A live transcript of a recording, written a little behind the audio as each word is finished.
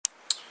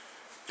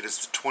It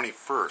is the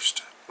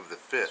 21st of the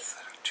 5th,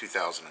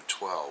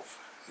 2012.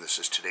 This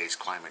is today's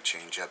climate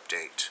change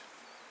update.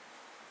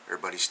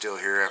 Everybody still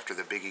here after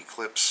the big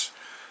eclipse?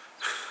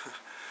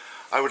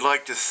 I would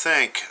like to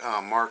thank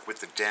Mark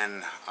with the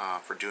Den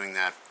for doing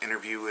that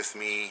interview with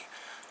me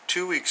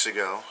 2 weeks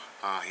ago.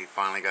 He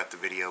finally got the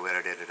video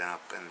edited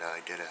up and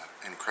did an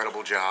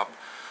incredible job.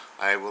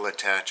 I will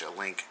attach a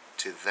link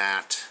to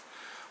that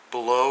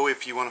below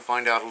if you want to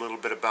find out a little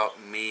bit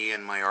about me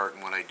and my art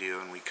and what I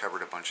do, and we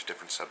covered a bunch of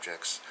different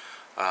subjects.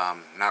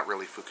 Not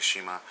really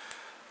Fukushima.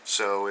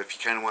 So if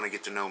you kind of want to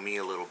get to know me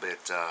a little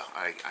bit,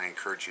 I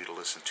encourage you to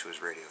listen to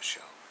his radio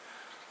show.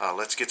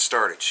 Let's get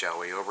started, shall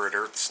we? Over at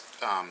Earth's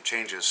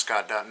Changes,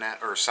 Scott.net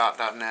or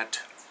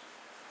SOT.net.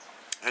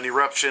 An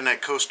eruption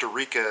at Costa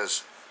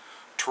Rica's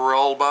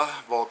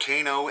Turrialba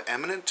volcano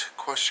imminent? ?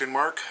 Costa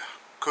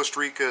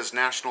Rica's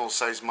National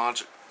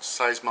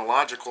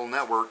Seismological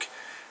Network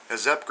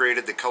has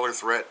upgraded the color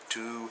threat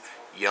to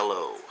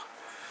yellow.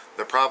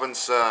 The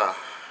province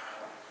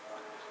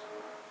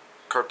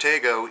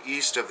Cartago,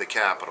 east of the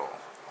capital.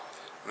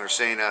 And they're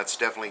saying it's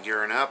definitely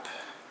gearing up.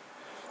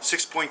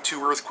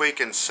 6.2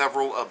 earthquake and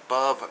several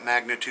above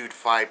magnitude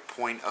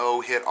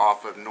 5.0 hit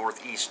off of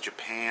northeast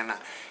Japan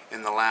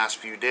in the last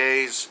few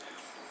days.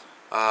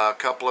 A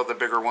couple of the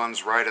bigger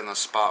ones right in the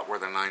spot where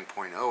the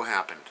 9.0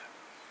 happened.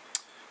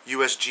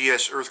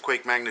 USGS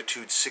earthquake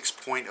magnitude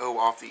 6.0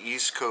 off the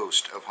east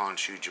coast of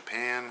Honshu,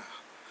 Japan.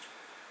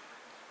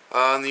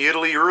 And the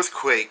Italy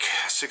earthquake,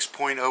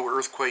 6.0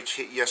 earthquake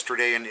hit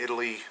yesterday in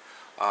Italy.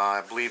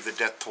 I believe the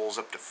death toll's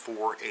up to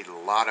 4. A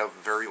lot of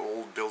very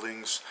old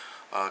buildings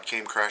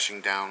came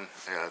crashing down.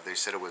 They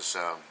said it was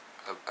a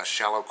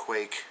shallow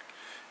quake,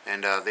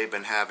 and they've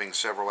been having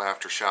several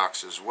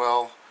aftershocks as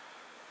well.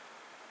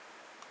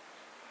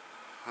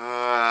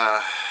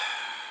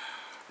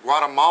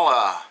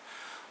 Guatemala.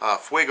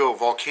 Fuego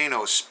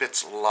volcano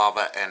spits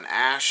lava and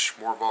ash.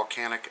 More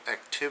volcanic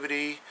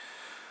activity.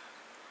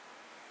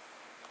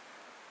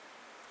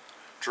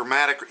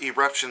 Dramatic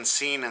eruption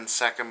seen in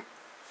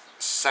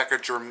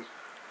Sakajima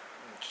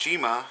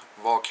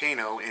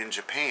volcano in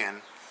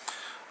Japan.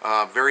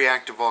 Very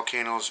active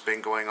volcano has been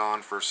going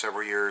on for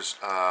several years.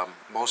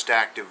 Most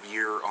active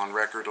year on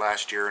record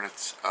last year, and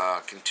it's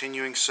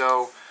continuing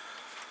so.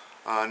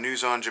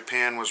 News on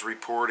Japan was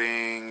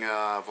reporting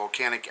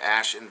volcanic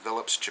ash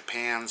envelops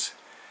Japan's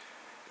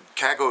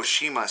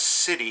Kagoshima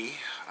City.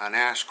 An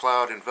ash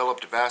cloud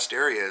enveloped vast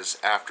areas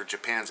after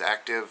Japan's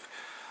active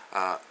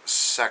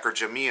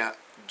Sakajima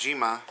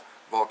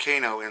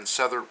volcano in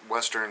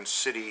southwestern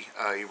city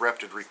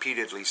erupted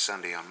repeatedly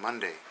Sunday on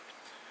Monday.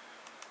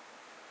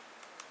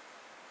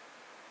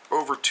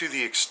 Over to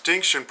the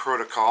extinction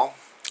protocol.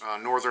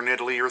 Northern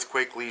Italy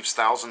earthquake leaves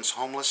thousands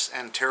homeless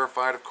and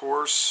terrified, of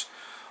course.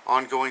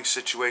 Ongoing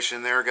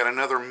situation there. Got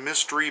another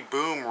mystery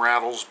boom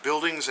rattles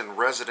buildings and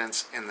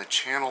residents in the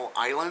Channel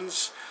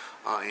Islands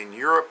in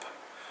Europe.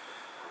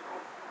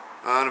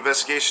 An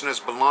investigation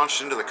has been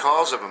launched into the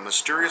cause of a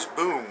mysterious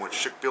boom which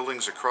shook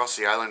buildings across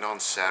the island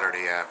on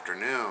Saturday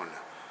afternoon.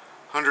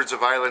 Hundreds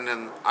of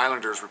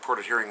islanders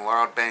reported hearing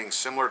loud bangs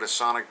similar to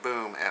sonic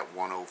boom at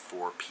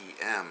 1:04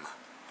 p.m.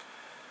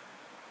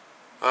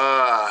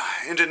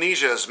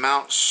 Indonesia's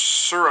Mount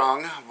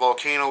Surung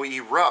volcano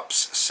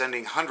erupts,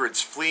 sending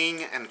hundreds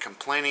fleeing and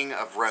complaining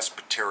of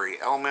respiratory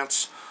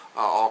ailments.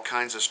 All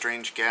kinds of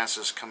strange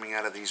gases coming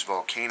out of these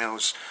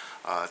volcanoes.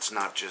 It's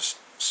not just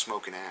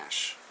smoke and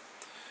ash.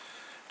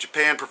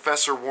 Japan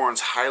professor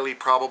warns highly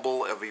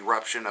probable of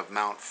eruption of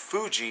Mount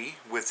Fuji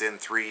within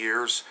 3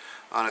 years.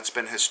 It's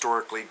been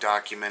historically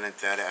documented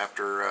that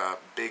after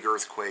big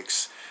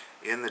earthquakes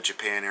in the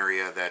Japan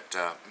area that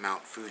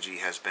Mount Fuji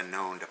has been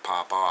known to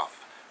pop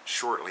off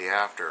shortly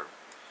after.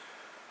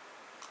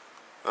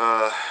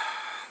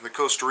 The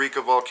Costa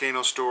Rica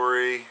volcano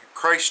story.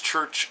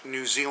 Christchurch,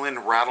 New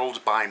Zealand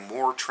rattled by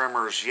more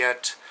tremors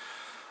yet.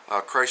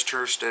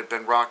 Christchurch had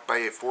been rocked by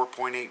a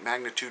 4.8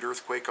 magnitude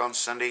earthquake on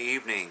Sunday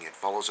evening. It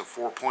follows a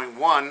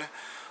 4.1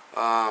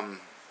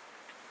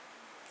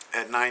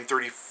 at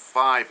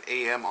 9:35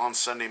 a.m. on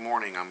Sunday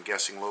morning, I'm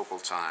guessing local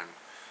time.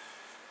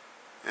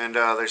 And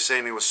they're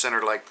saying it was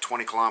centered like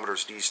 20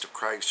 kilometers east of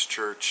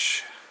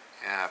Christchurch.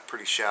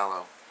 Pretty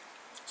shallow.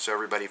 So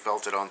everybody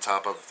felt it on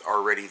top of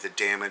already the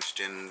damaged,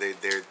 and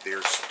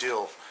they're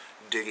still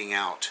digging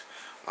out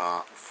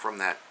from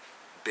that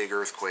big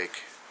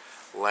earthquake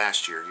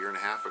last year and a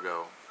half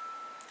ago.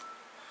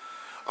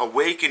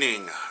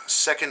 Awakening.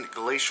 Second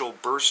glacial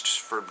bursts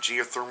from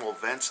geothermal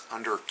vents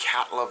under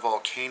Katla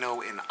volcano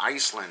in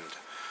Iceland.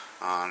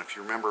 And if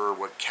you remember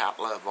what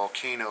Katla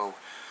volcano,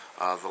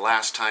 the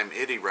last time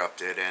it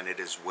erupted, and it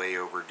is way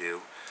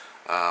overdue,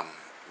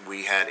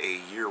 we had a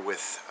year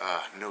with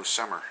no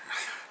summer.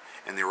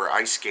 And they were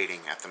ice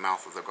skating at the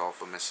mouth of the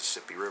Gulf of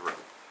Mississippi River.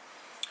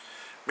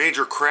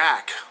 Major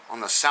crack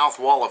on the south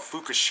wall of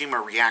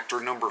Fukushima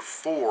reactor number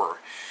 4.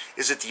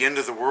 Is it the end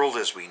of the world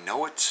as we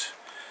know it?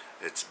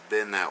 It's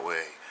been that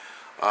way.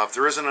 If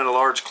there isn't a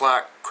large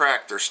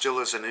crack, there still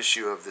is an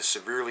issue of the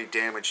severely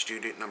damaged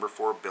unit number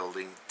 4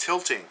 building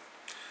tilting.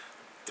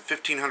 the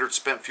 1500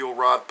 spent fuel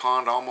rod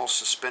pond almost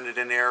suspended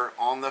in air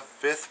on the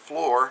 5th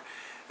floor,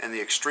 and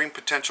the extreme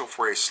potential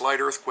for a slight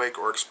earthquake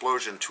or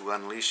explosion to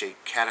unleash a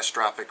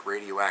catastrophic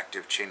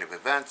radioactive chain of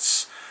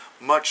events,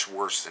 much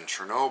worse than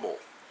Chernobyl.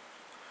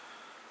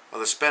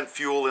 The spent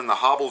fuel in the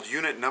hobbled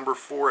unit number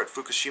 4 at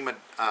Fukushima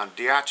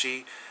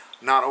Daiichi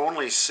not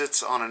only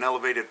sits on an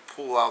elevated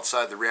pool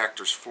outside the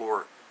reactor's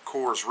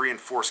core's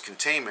reinforced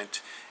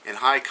containment in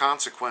high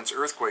consequence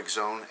earthquake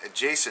zone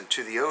adjacent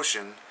to the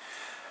ocean,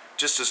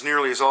 just as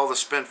nearly as all the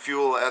spent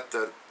fuel at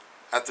the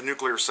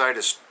nuclear site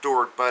is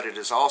stored, but it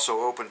is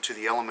also open to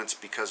the elements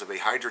because of a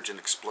hydrogen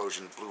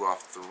explosion blew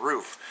off the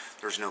roof.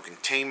 There's no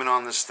containment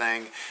on this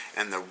thing,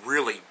 and the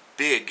really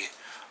big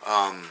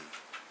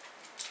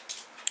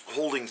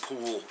holding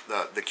pool,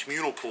 the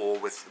communal pool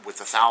with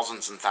the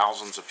thousands and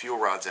thousands of fuel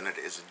rods in it,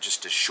 is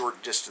just a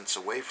short distance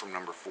away from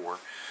number 4.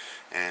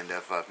 And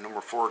if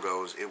number 4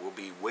 goes, it will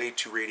be way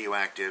too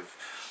radioactive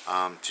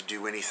to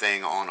do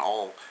anything on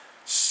all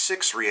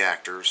 6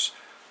 reactors,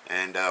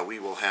 and we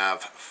will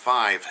have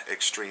 5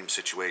 extreme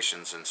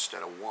situations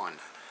instead of 1.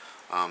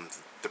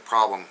 The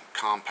problem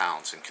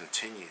compounds and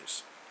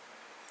continues.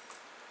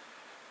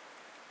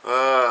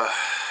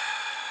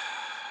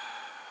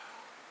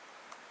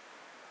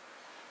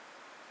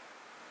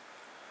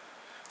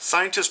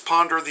 Scientists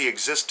ponder the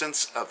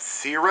existence of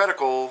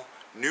theoretical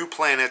new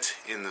planet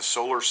in the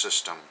solar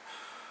system.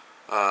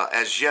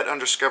 As yet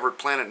undiscovered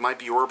planet might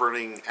be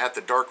orbiting at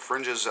the dark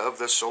fringes of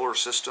the solar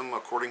system,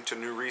 according to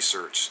new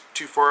research.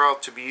 Too far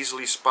out to be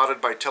easily spotted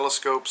by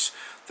telescopes,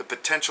 the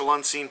potential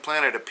unseen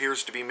planet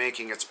appears to be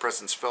making its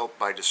presence felt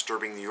by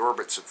disturbing the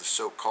orbits of the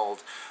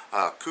so-called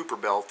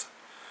Kuiper Belt,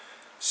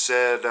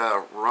 said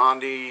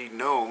Rondi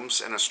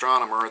Nomes, an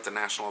astronomer at the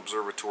National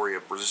Observatory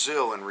of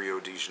Brazil in Rio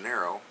de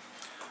Janeiro.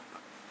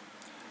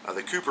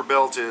 The Kuiper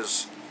Belt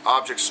is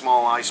objects,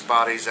 small ice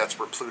bodies, that's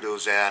where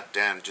Pluto's at,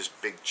 and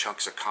just big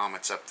chunks of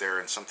comets up there,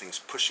 and something's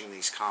pushing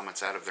these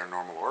comets out of their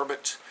normal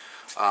orbit,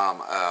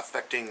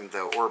 affecting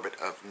the orbit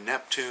of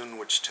Neptune,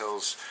 which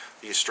tells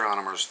the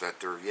astronomers that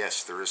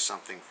there is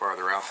something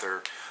farther out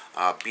there,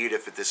 be it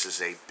if this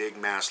is a big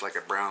mass like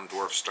a brown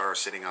dwarf star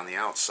sitting on the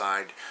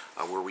outside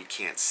where we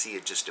can't see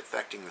it, just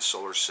affecting the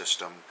solar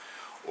system,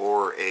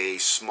 or a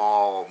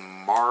small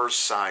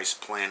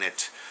Mars-sized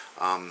planet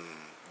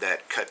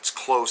that cuts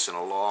close in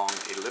a long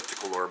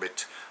elliptical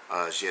orbit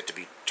is yet to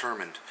be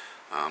determined.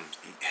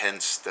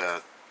 Hence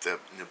the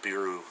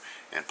Nibiru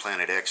and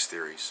Planet X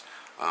theories.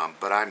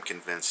 But I'm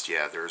convinced,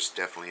 there's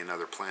definitely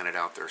another planet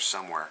out there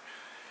somewhere.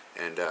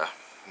 And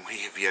we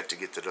have yet to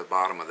get to the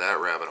bottom of that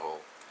rabbit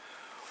hole.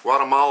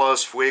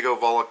 Guatemala's Fuego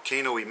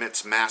volcano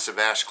emits massive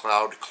ash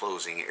cloud,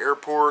 closing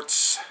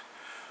airports.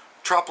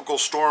 Tropical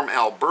storm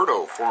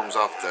Alberto forms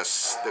off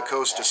the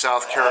coast of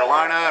South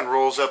Carolina and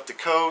rolls up the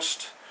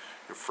coast.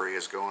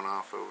 Freya's going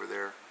off over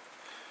there,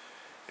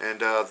 and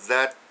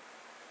that's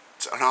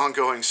an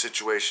ongoing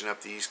situation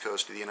up the east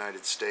coast of the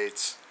United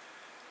States.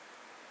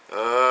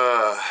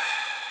 Mount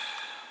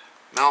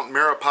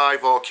Merapi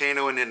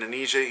volcano in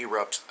Indonesia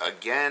erupts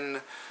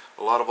again.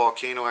 A lot of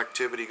volcano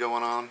activity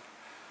going on,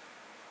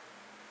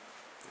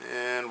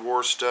 and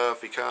war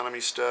stuff, economy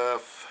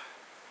stuff.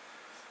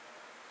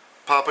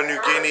 Papua New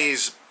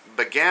Guinea's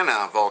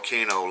Bagana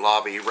volcano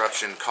lava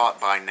eruption caught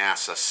by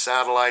NASA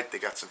satellite. They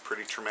got some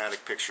pretty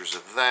traumatic pictures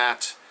of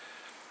that.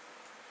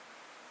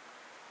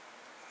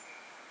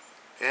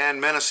 And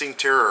menacing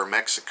terror.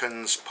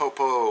 Mexican's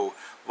Popo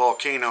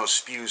volcano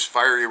spews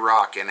fiery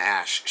rock and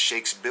ash,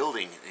 shakes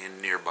building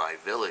in nearby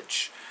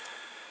village.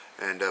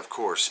 And of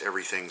course,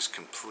 everything's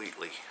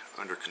completely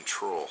under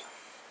control.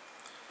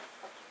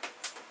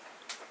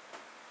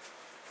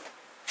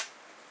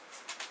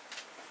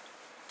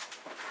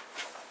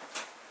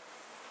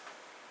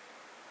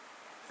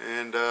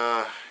 And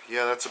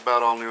that's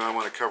about all new I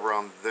want to cover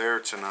on there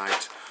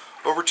tonight.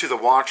 Over to the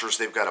Watchers,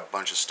 they've got a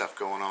bunch of stuff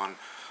going on.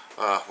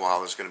 Wow,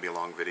 this is going to be a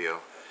long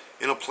video.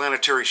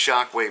 Interplanetary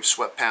shockwave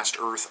swept past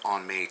Earth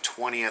on May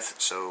 20th.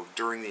 So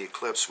during the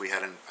eclipse, we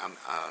had a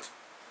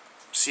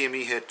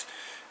CME hit,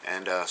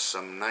 and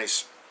some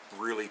nice,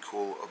 really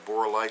cool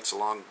aurora lights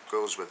along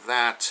goes with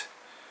that.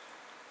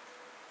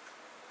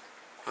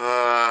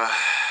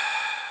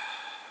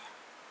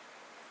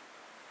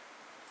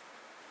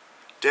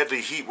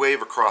 Deadly heat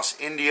wave across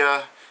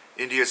India.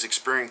 India is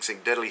experiencing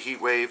deadly heat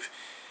wave.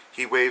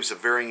 Heat waves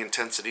of varying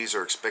intensities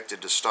are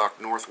expected to stalk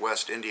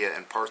northwest India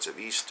and parts of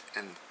east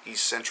and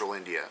east central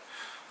India.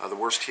 The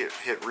worst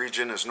hit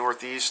region is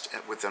northeast,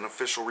 with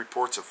unofficial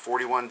reports of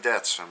 41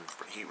 deaths from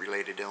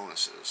heat-related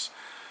illnesses.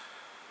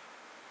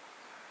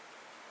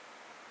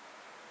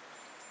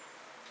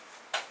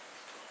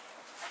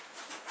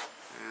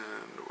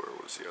 And where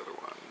was the other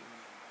one?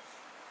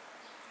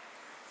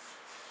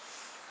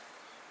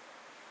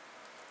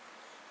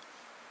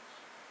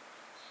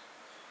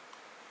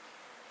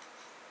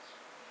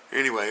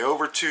 Anyway,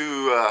 over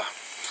to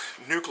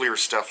nuclear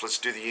stuff. Let's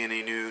do the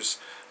ENA news.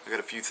 I got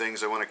a few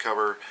things I want to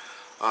cover.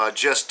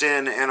 Just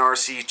in,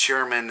 NRC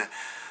Chairman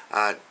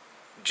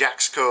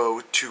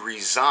Jaxco to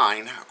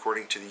resign,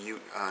 according to the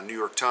New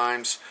York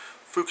Times.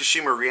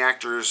 Fukushima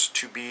reactors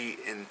to be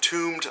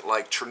entombed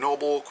like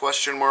Chernobyl, ?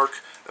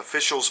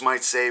 Officials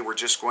might say we're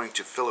just going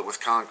to fill it with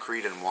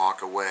concrete and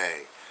walk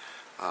away.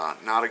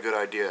 Not a good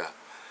idea.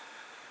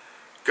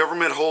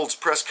 Government holds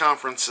press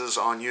conferences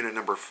on unit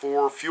number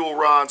 4. Fuel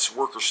rods,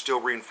 workers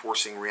still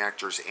reinforcing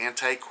reactor's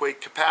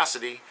anti-quake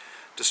capacity.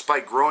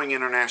 Despite growing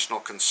international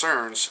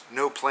concerns,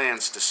 no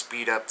plans to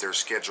speed up their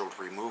scheduled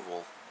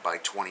removal by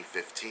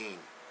 2015.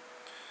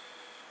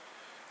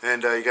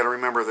 And you got to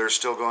remember, they're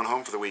still going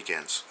home for the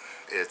weekends.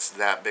 It's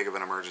that big of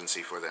an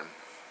emergency for them.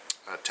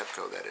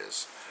 TEPCO, that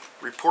is.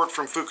 Report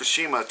from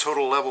Fukushima,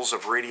 total levels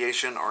of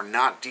radiation are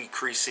not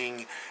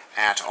decreasing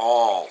at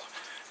all.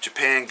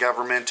 Japan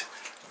government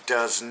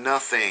does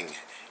nothing.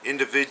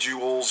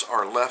 Individuals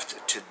are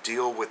left to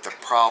deal with the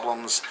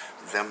problems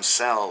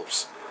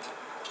themselves.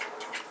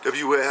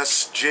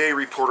 WSJ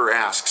reporter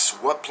asks,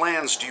 what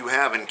plans do you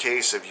have in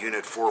case of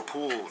Unit 4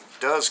 pool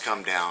does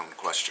come down? ?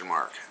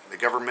 The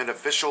government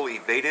official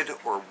evaded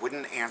or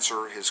wouldn't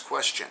answer his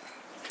question.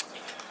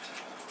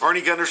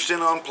 Arnie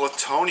Gunderston on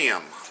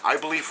plutonium. I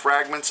believe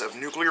fragments of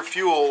nuclear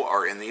fuel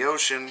are in the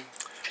ocean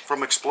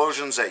from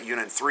explosions at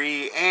Unit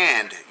 3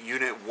 and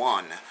Unit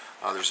 1.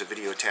 There's a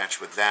video attached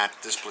with that.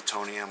 This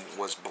plutonium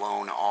was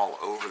blown all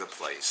over the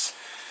place.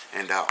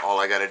 And all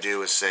I got to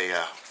do is say,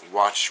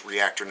 watch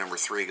reactor number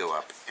 3 go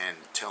up and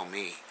tell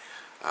me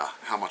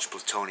how much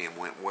plutonium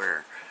went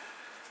where.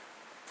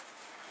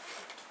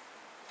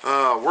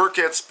 Work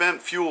at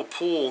spent fuel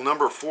pool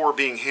number 4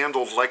 being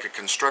handled like a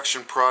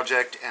construction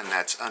project, and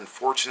that's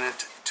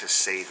unfortunate to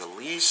say the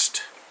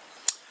least.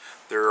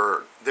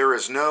 There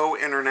is no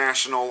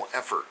international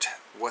effort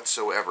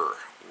whatsoever,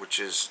 which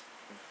is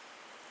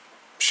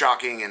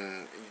shocking,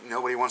 and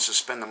nobody wants to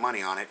spend the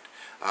money on it,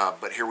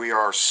 but here we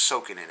are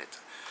soaking in it.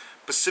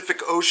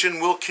 Pacific Ocean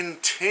will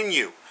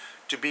continue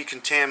to be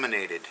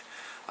contaminated,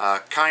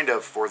 kind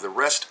of for the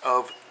rest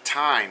of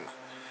time.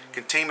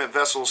 Containment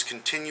vessels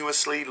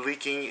continuously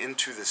leaking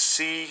into the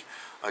sea.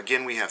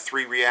 Again, we have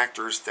 3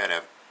 reactors that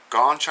have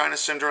gone China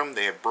syndrome.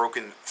 They have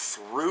broken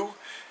through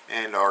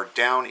and are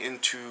down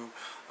into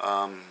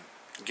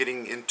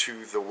getting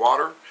into the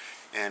water,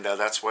 and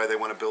that's why they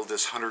want to build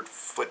this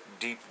 100-foot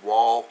deep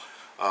wall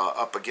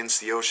up against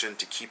the ocean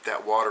to keep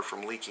that water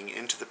from leaking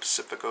into the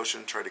Pacific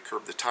Ocean, try to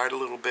curb the tide a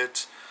little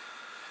bit.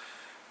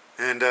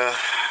 And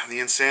the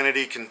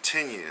insanity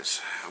continues,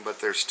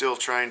 but they're still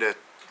trying to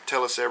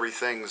tell us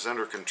everything's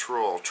under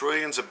control.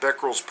 Trillions of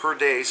becquerels per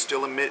day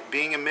still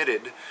being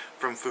emitted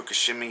from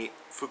Fukushima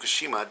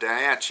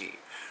Daiichi.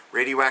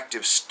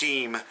 Radioactive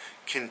steam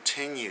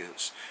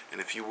continues.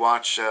 And if you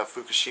watch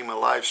Fukushima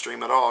live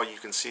stream at all, you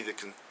can see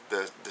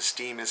the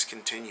steam is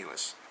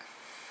continuous.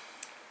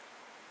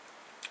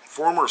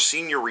 Former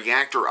Senior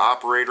Reactor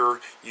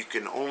Operator, you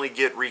can only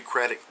get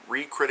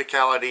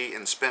recriticality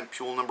in spent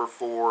fuel number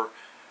 4.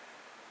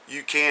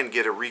 You can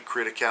get a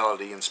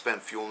recriticality in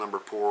spent fuel number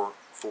 4.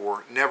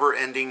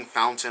 Never-ending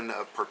fountain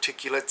of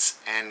particulates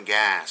and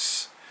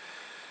gas.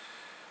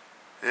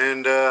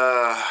 And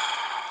there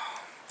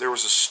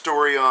was a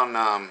story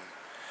on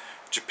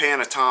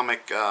Japan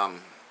Atomic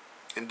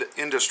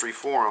Industry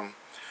Forum.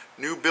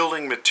 New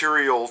building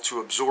material to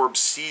absorb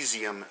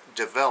cesium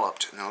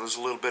developed. Now there's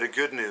a little bit of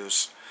good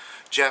news.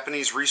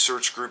 Japanese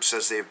research group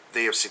says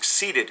they have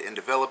succeeded in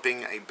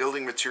developing a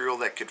building material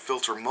that could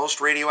filter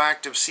most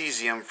radioactive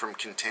cesium from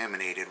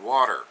contaminated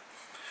water.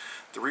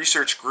 The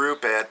research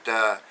group at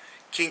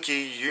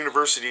Kinki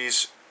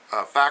University's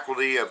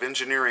Faculty of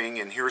Engineering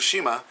in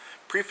Hiroshima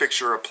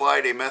Prefecture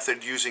applied a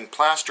method using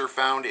plaster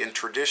found in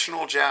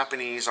traditional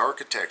Japanese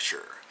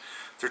architecture.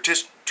 Their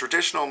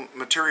traditional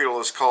material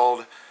is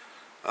called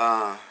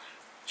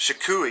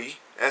shikui,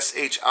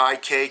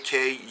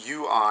 S-H-I-K-K-U-I,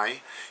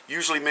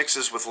 usually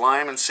mixes with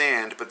lime and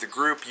sand, but the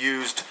group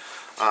used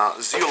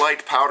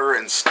zeolite powder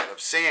instead of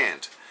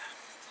sand.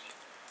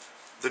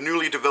 The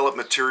newly developed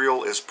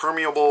material is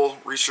permeable.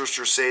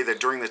 Researchers say that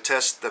during the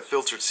test, the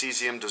filtered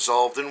cesium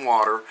dissolved in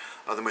water.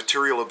 The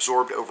material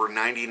absorbed over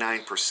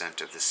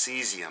 99% of the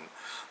cesium.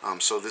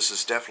 So this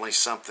is definitely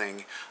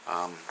something,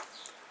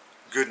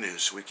 good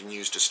news, we can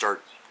use to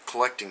start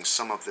collecting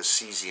some of the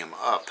cesium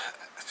up.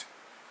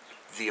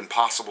 The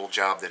impossible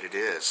job that it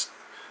is.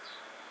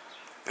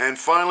 And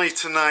finally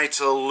tonight,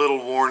 a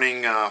little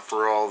warning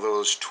for all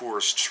those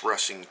tourists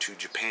rushing to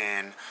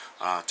Japan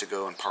to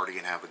go and party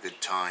and have a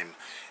good time.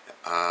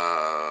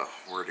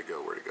 Where to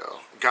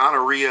go?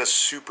 Gonorrhea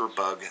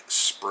superbug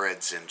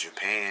spreads in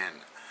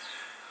Japan.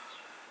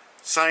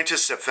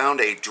 Scientists have found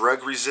a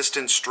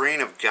drug-resistant strain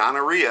of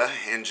gonorrhea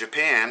in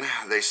Japan.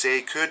 They say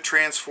it could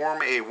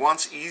transform a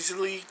once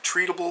easily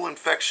treatable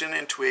infection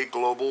into a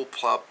global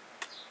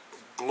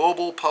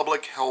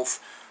public health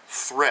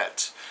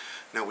threat.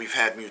 Now, we've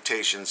had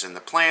mutations in the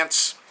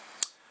plants.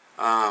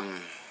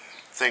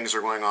 Things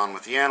are going on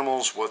with the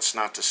animals. What's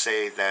not to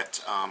say that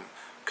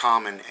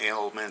common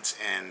ailments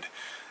and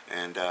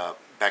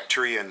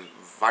bacteria and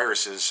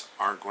viruses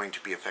aren't going to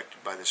be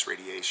affected by this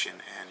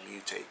radiation and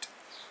mutate.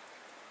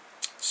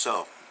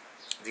 So,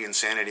 the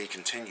insanity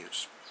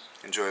continues.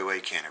 Enjoy while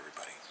you can,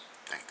 everybody.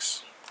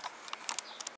 Thanks.